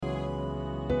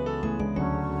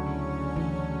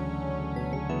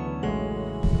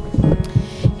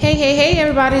Hey,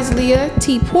 everybody, it's Leah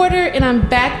T. Porter, and I'm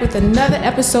back with another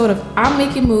episode of I'm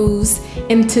Making Moves.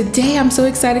 And today I'm so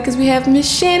excited because we have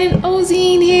Miss Shannon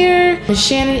Ozine here. Miss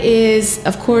Shannon is,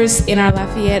 of course, in our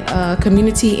Lafayette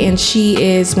community, and she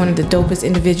is one of the dopest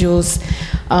individuals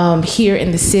here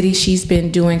in the city. She's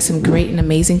been doing some great and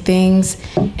amazing things,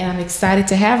 and I'm excited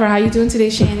to have her. How are you doing today,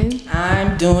 Shannon?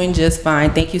 I'm doing just fine.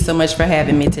 Thank you so much for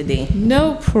having me today.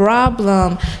 No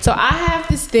problem. So I have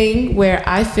this thing where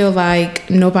I feel like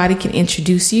nobody can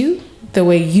introduce you the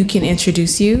way you can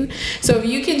introduce you. So if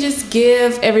you can just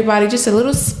give everybody just a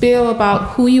little spill about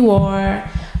who you are,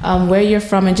 where you're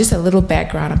from, and just a little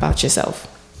background about yourself.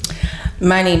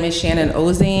 My name is Shannon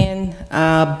Ozine,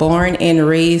 born and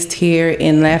raised here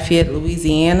in Lafayette,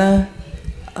 Louisiana.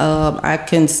 I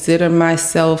consider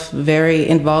myself very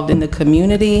involved in the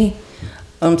community.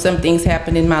 Some things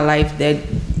happened in my life that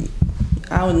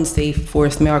I wouldn't say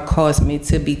forced me or caused me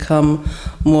to become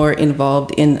more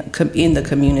involved in the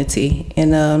community.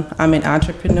 And I'm an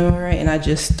entrepreneur, and I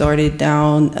just started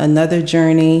down another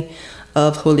journey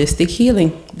of holistic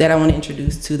healing that I want to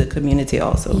introduce to the community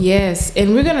also. Yes,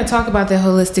 and we're going to talk about the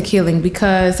holistic healing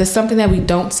because it's something that we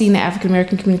don't see in the African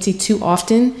American community too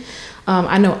often.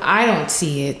 I know I don't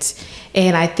see it,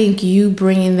 and I think you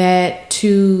bringing that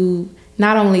to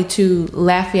not only to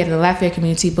Lafayette and the Lafayette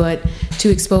community, but to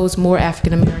expose more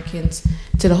African Americans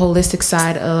to the holistic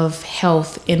side of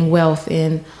health and wealth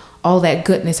and all that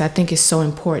goodness, I think is so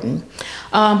important.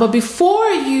 But before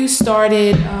you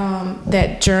started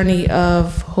that journey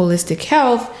of holistic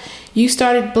health, you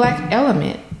started Black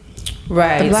Element.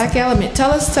 Right. The Black Element.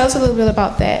 Tell us a little bit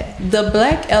about that. The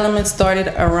Black Element started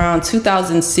around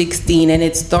 2016, and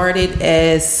it started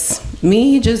as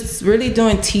me just really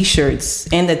doing t-shirts,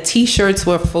 and the t-shirts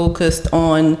were focused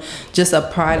on just a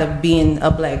pride of being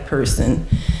a Black person.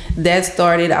 That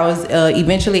started, I was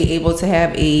eventually able to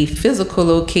have a physical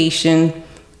location,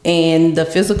 and the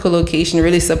physical location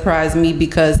really surprised me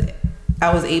because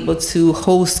I was able to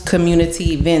host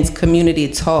community events, community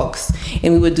talks,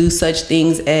 and we would do such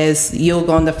things as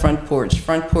yoga on the front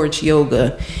porch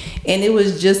yoga. And it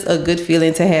was just a good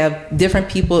feeling to have different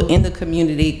people in the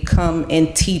community come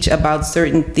and teach about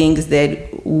certain things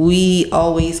that we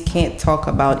always can't talk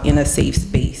about in a safe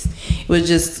space. It was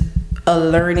just a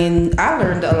learning. I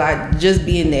learned a lot just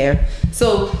being there.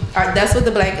 So that's what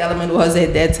the Black Element was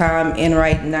at that time. And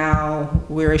right now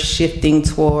we're shifting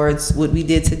towards what we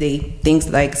did today, things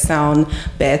like sound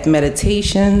bath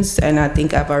meditations. And I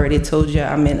think I've already told you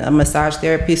I'm in a massage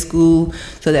therapy school.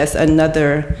 So that's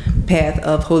another path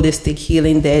of holistic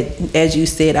healing that, as you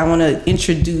said, I want to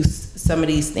introduce some of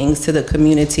these things to the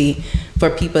community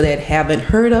for people that haven't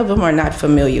heard of them or not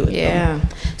familiar with them. Yeah.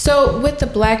 So with the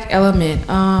Black Element,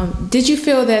 did you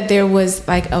feel that there was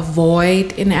like a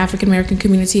void in the African American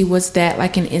community? Was that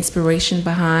like an inspiration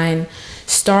behind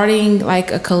starting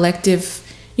like a collective,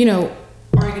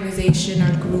 organization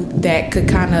or group that could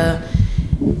kind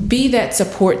of be that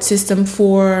support system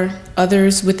for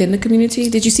others within the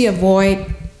community? Did you see a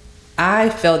void? I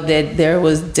felt that there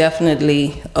was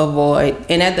definitely a void.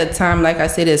 And at the time, like I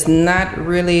said, it's not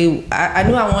really, I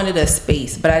knew I wanted a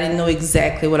space, but I didn't know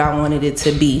exactly what I wanted it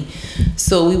to be.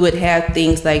 So we would have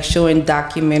things like showing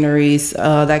documentaries,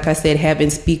 like I said,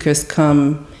 having speakers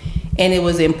come. And it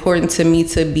was important to me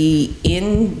to be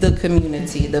in the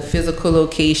community, the physical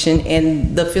location.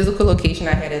 And the physical location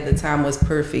I had at the time was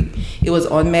perfect. It was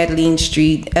on Madeline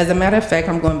Street. As a matter of fact,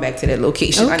 I'm going back to that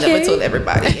location. Okay. I never told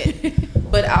everybody yet.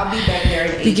 But I'll be back there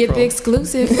in April. You get the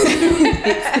exclusive.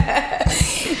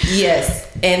 Yes.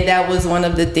 And that was one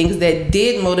of the things that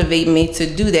did motivate me to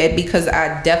do that, because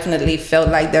I definitely felt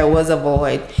like there was a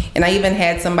void. And I even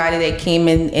had somebody that came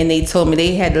in and they told me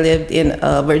they had lived in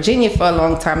Virginia for a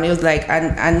long time. And it was like,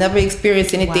 I never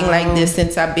experienced anything like this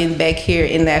since I've been back here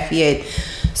in Lafayette.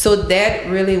 So that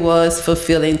really was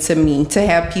fulfilling to me, to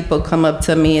have people come up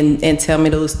to me and tell me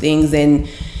those things. And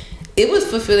it was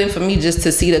fulfilling for me just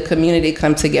to see the community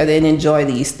come together and enjoy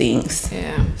these things.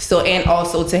 Yeah. So, and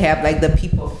also to have like the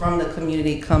people from the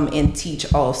community come and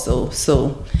teach also.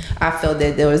 So I felt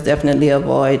that there was definitely a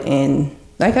void, and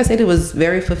like I said, it was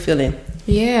very fulfilling.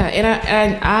 Yeah,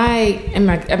 and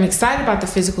I'm excited about the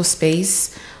physical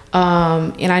space.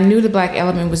 And I knew the Black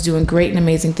Element was doing great and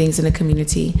amazing things in the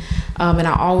community. And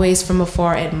I always from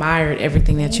afar admired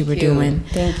everything that you were doing.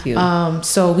 Thank you.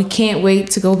 So we can't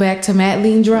wait to go back to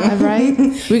Madeline Drive, right?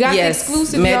 We got the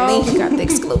exclusive, y'all. We got the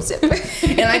exclusive.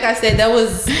 And like I said, that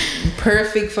was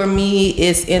perfect for me.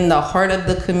 It's in the heart of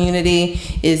the community.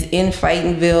 It's in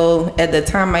Fightonville. At the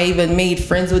time, I even made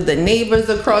friends with the neighbors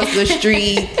across the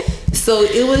street. So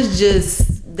it was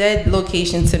just that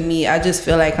location to me. I just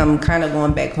feel like I'm kind of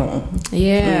going back home.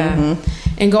 Yeah.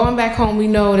 Mm-hmm. And going back home, we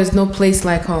know there's no place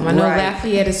like home. I know Right.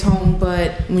 Lafayette is home,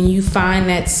 but when you find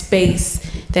that space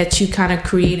that you kind of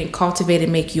create and cultivate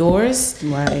and make yours,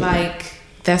 Right. like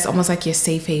that's almost like your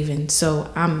safe haven. So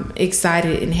I'm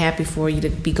excited and happy for you to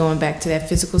be going back to that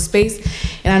physical space.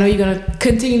 And I know you're going to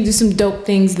continue to do some dope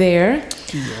things there.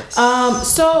 Yes.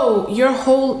 So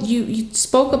you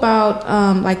spoke about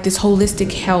like this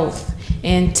holistic health.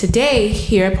 And today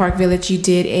here at Park Village, you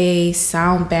did a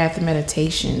sound bath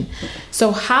meditation.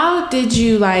 So how did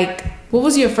you what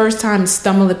was your first time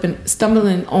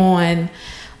stumbling on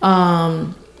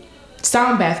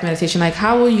sound bath meditation? Like,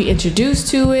 how were you introduced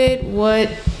to it? What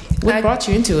brought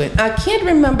you into it? I can't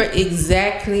remember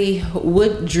exactly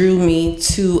what drew me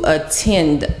to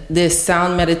attend this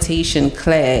sound meditation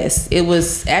class. It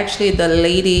was actually the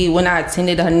lady, when I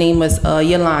attended, her name was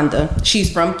Yolanda.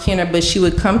 She's from Kenner, but she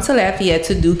would come to Lafayette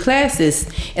to do classes.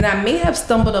 And I may have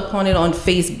stumbled upon it on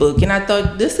Facebook. And I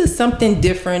thought, this is something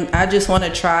different. I just want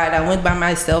to try it. I went by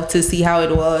myself to see how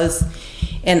it was.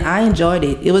 And I enjoyed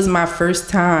it. It was my first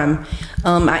time.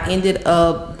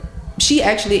 She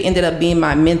actually ended up being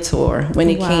my mentor when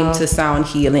it came to sound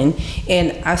healing,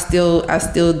 and I still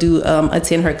do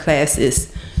attend her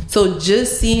classes. So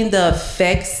just seeing the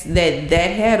effects that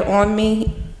had on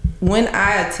me, when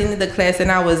I attended the class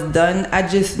and I was done, I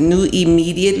just knew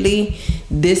immediately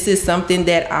this is something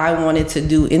that I wanted to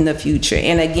do in the future.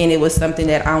 And again, it was something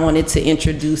that I wanted to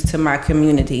introduce to my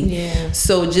community. Yeah.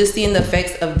 So just seeing the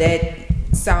effects of that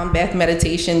sound bath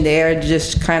meditation there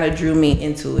just kind of drew me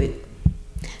into it.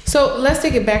 So let's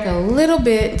take it back a little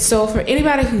bit. So for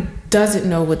anybody who doesn't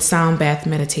know what sound bath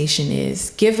meditation is,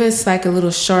 give us like a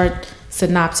little short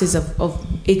synopsis of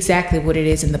exactly what it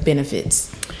is and the benefits.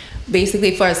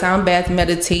 Basically, for a sound bath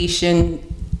meditation,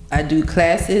 I do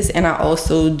classes and I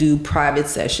also do private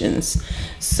sessions.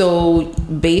 So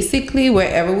basically,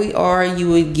 wherever we are, you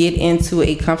would get into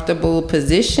a comfortable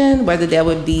position, whether that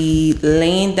would be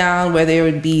laying down, whether it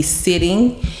would be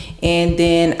sitting, and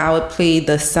then I would play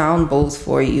the sound bowls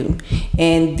for you.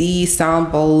 And these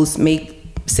sound bowls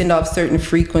send off certain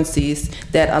frequencies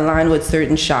that align with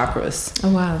certain chakras.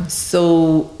 Oh, wow.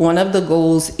 So one of the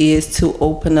goals is to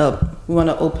we want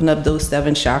to open up those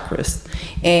 7 chakras.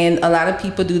 And a lot of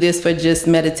people do this for just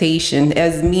meditation.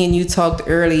 As me and you talked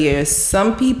earlier,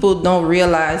 some people don't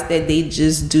realize that they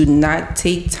just do not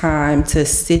take time to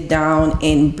sit down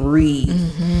and breathe.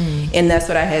 Mm-hmm. And that's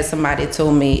what I had somebody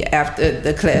told me after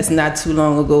the class not too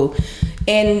long ago.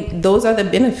 And those are the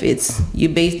benefits.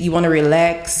 You want to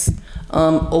relax.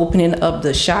 Opening up the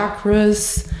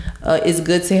chakras is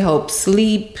good to help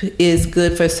sleep, is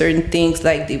good for certain things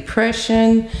like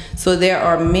depression. So there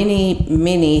are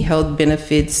many health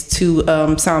benefits to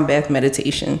sound bath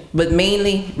meditation, but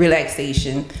mainly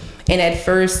relaxation. And at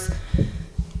first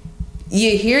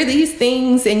you hear these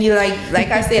things and you're like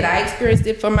I said, I experienced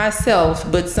it for myself,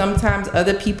 but sometimes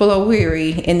other people are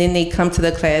weary and then they come to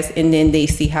the class and then they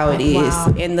see how it is.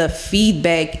 Wow. And the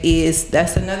feedback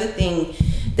that's another thing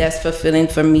that's fulfilling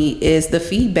for me, is the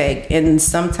feedback. And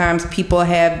sometimes people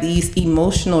have these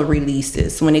emotional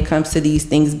releases when it comes to these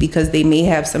things because they may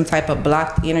have some type of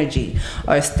blocked energy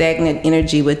or stagnant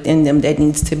energy within them that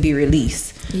needs to be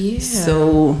released. Yeah.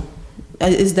 So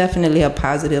it's definitely a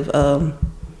positive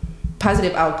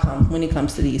outcome when it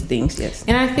comes to these things. Yes.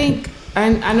 And I think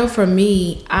I know for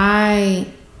me,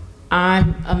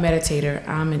 I'm a meditator.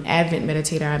 I'm an avid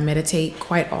meditator. I meditate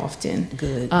quite often.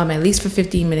 Good. At least for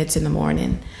 15 minutes in the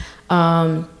morning.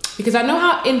 Because I know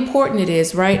how important it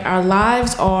is, right? Our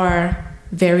lives are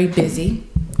very busy,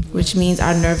 which means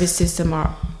our nervous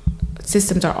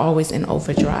systems are always in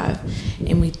overdrive.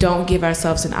 And we don't give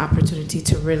ourselves an opportunity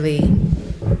to really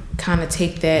kind of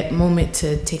take that moment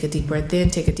to take a deep breath in,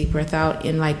 take a deep breath out,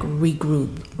 and like regroup,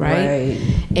 right?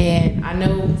 And I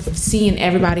know seeing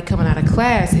everybody coming out of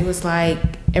class, it was like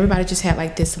everybody just had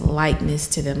like this lightness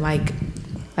to them, like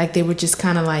they were just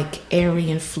kind of like airy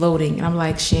and floating. And I'm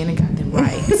like, Shannon got them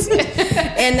right.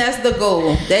 And that's the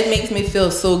goal. That makes me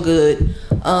feel so good.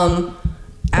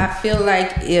 I feel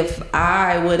like if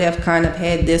I would have kind of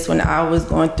had this when I was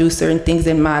going through certain things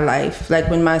in my life,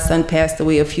 like when my son passed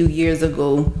away a few years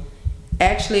ago.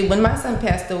 Actually, when my son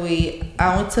passed away,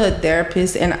 I went to a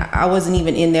therapist and I wasn't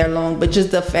even in there long, but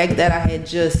just the fact that I had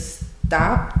just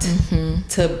stopped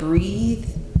to breathe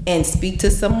and speak to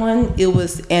someone, it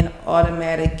was an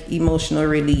automatic emotional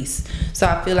release. So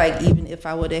I feel like even if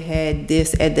I would have had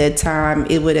this at that time,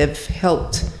 it would have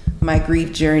helped my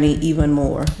grief journey even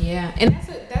more. Yeah, and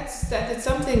that's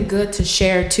something good to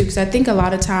share too, because I think a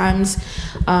lot of times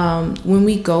when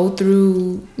we go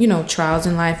through trials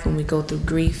in life, when we go through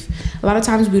grief, a lot of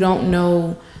times we don't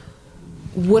know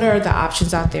what are the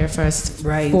options out there for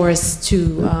us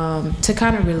to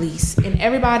kind of release. And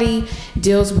everybody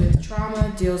deals with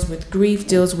trauma, deals with grief,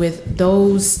 deals with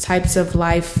those types of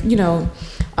life,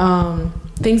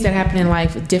 things that happen in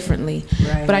life differently.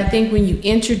 Right. But I think when you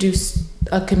introduce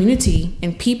a community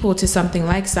and people to something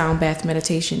like sound bath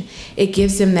meditation, it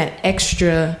gives them that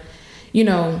extra,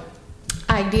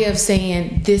 idea of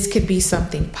saying this could be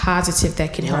something positive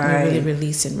that can help me really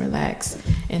release and relax.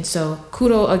 And so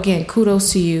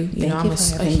kudos to you. I'm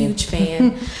a huge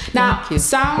fan. Now,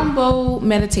 sound bowl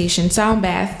meditation,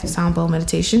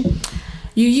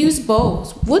 you use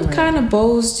bowls. What kind of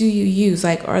bowls do you use?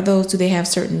 Like, do they have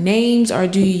certain names, or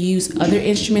do you use other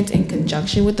instruments in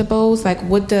conjunction with the bowls? Like,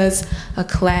 what does a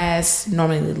class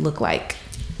normally look like?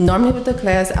 Normally with the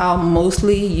class, I'll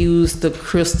mostly use the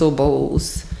crystal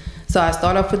bowls. So I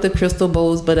start off with the crystal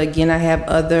bowls, but again, I have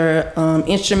other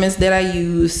instruments that I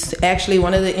use. Actually,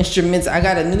 one of the instruments, I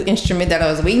got a new instrument that I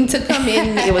was waiting to come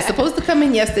in. It was supposed to come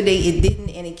in yesterday. It didn't,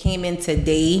 and it came in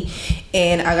today.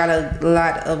 And I got a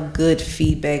lot of good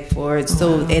feedback for it.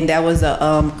 So, and that was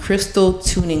a crystal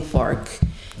tuning fork.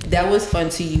 That was fun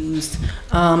to use.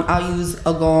 I'll use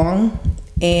a gong.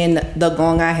 And the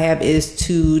gong I have is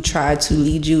to try to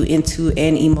lead you into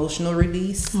an emotional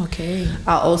release. Okay.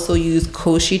 I also use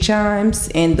koshi chimes,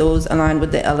 and those align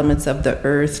with the elements of the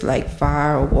earth, like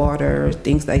fire, water,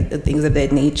 things of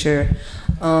that nature.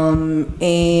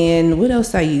 And what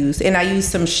else I use? And I use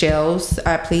some shells.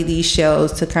 I play these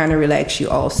shells to kind of relax you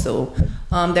also.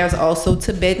 There's also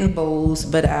Tibetan bowls,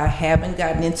 but I haven't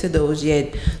gotten into those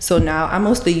yet. So now I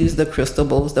mostly use the crystal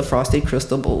bowls, the frosted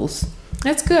crystal bowls.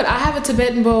 That's good. I have a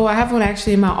Tibetan bowl. I have one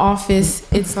actually in my office.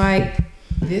 It's like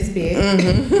this big.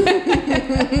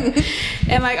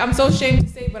 And I'm so ashamed to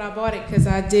say, but I bought it because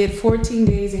I did 14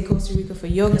 days in Costa Rica for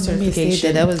yoga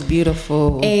certification. That was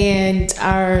beautiful. And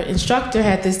our instructor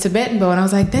had this Tibetan bowl, and I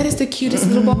was like, that is the cutest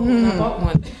little bowl. And I bought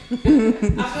one. I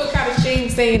feel kind of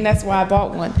ashamed saying that's why I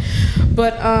bought one.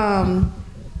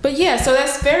 But yeah, so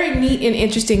that's very neat and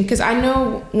interesting, because I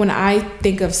know when I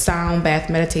think of sound bath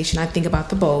meditation, I think about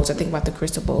the bowls, I think about the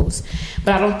crystal bowls,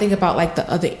 but I don't think about the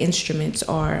other instruments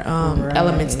or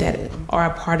elements that are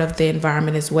a part of the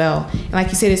environment as well. And like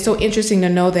you said, it's so interesting to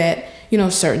know that,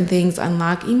 certain things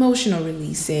unlock emotional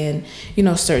release and,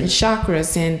 certain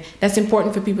chakras, and that's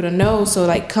important for people to know.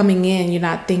 So coming in, you're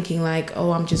not thinking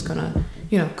I'm just gonna,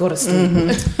 go to sleep.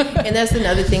 Mm-hmm. And that's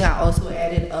another thing. I also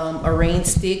added a rain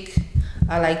stick.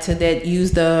 I like to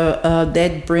use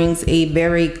that brings a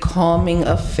very calming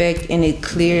effect, and it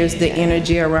clears the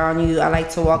energy around you. I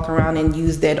like to walk around and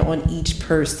use that on each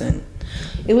person.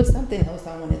 It was something else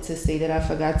I wanted to say that I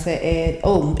forgot to add.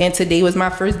 Oh, and today was my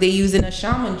first day using a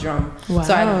shaman drum. Wow.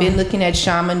 So I've been looking at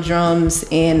shaman drums,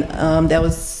 and that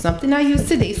was something I used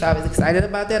today. So I was excited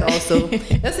about that also.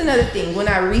 That's another thing. When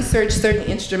I research certain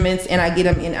instruments and I get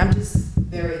them in, I'm just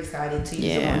very excited to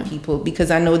use them on people,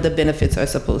 because I know the benefits are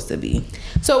supposed to be.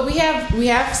 So we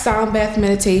have sound bath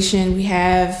meditation. We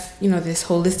have, this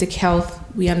holistic health.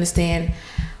 We understand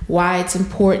why it's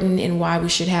important and why we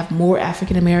should have more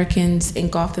African Americans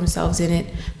engulf themselves in it.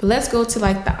 But let's go to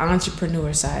the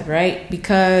entrepreneur side, right?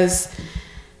 Because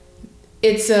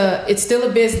it's still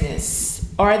a business.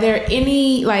 Are there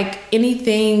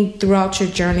anything throughout your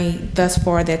journey thus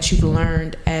far that you've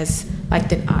learned as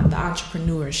the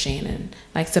entrepreneur, Shannon?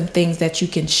 Some things that you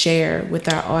can share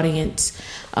with our audience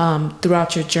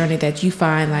throughout your journey that you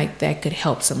find that could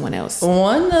help someone else?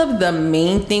 One of the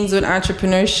main things with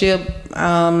entrepreneurship,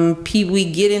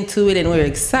 we get into it and we're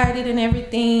excited and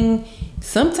everything.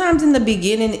 Sometimes in the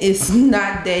beginning it's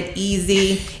not that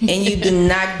easy, and you do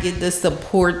not get the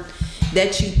support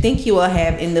that you think you will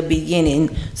have in the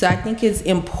beginning. So I think it's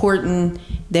important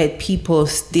that people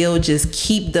still just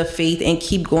keep the faith and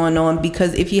keep going on,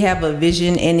 because if you have a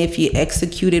vision and if you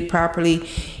execute it properly,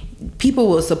 people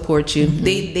will support you.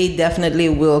 Mm-hmm. They definitely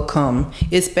will come,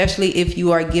 especially if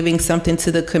you are giving something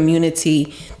to the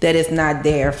community that is not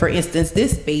there. For instance,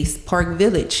 this space, Park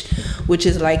Village, which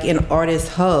is an artist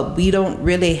hub, we don't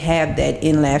really have that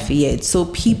in Lafayette. So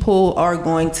people are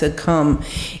going to come.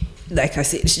 Like I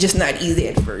said, it's just not easy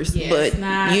at first, but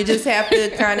you just have to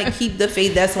kind of keep the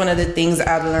faith. That's one of the things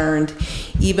I've learned,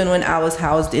 even when I was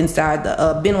housed inside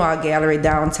the Benoit Gallery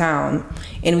downtown,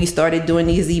 and we started doing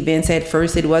these events. At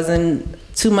first, it wasn't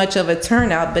too much of a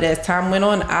turnout, but as time went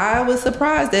on, I was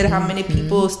surprised at how many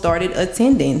people started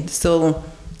attending. So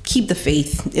keep the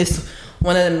faith. It's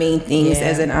one of the main things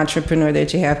as an entrepreneur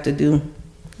that you have to do.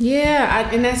 Yeah,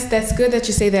 and that's good that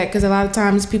you say that, because a lot of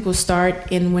times people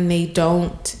start, and when they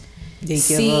don't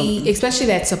see, especially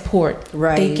that support,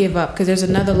 they give up. Because there's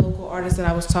another local artist that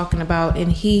I was talking about,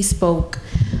 and he spoke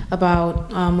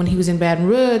about when he was in Baton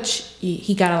Rouge,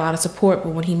 he got a lot of support, but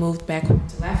when he moved back home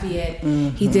to Lafayette,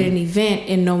 he did an event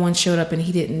and no one showed up, and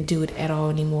he didn't do it at all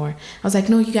anymore. I was like,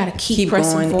 no, you got to keep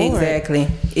pressing going forward.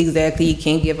 Exactly. You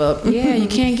can't give up. Yeah, you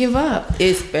can't give up.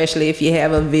 Especially if you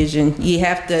have a vision. You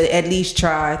have to at least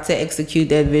try to execute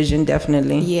that vision,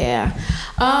 definitely. Yeah.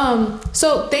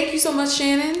 So thank you so much,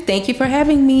 Shannon. Thank you for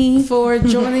having me. For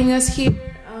joining us here.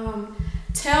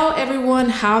 Tell everyone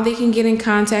how they can get in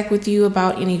contact with you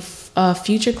about any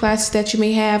future classes that you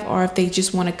may have, or if they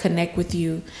just want to connect with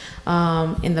you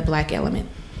in the Black Element.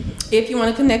 If you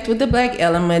want to connect with the Black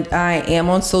Element, I am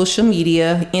on social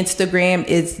media. Instagram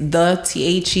is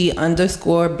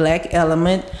 _Black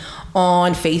Element.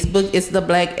 On Facebook, it's the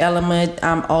Black Element.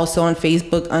 I'm also on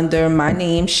Facebook under my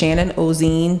name, Shannon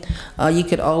Ozine. You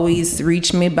could always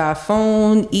reach me by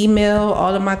phone, email.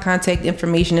 All of my contact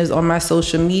information is on my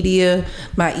social media.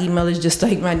 My email is just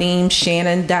like my name,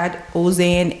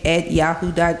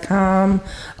 shannon.ozan@yahoo.com,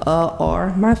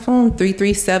 or my phone,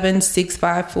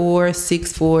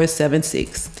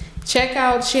 337-654-6476. Check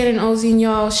out Shannon Ozine,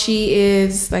 y'all. She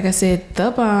is, like I said,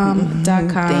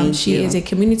 thebomb.com. She is a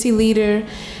community leader.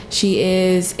 She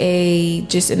is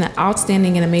just an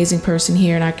outstanding and amazing person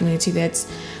here in our community that's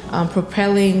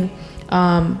propelling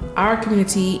our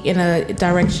community in a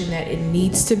direction that it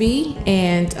needs to be.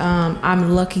 And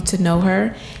I'm lucky to know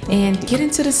her. And get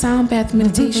into the sound bath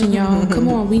meditation, y'all. Come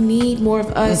on, we need more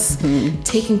of us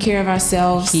taking care of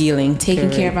ourselves, taking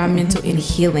care of our mental and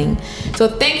healing. So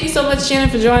thank you so much, Shannon,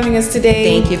 for joining us today.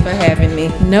 Thank you for having me.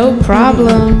 No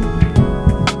problem.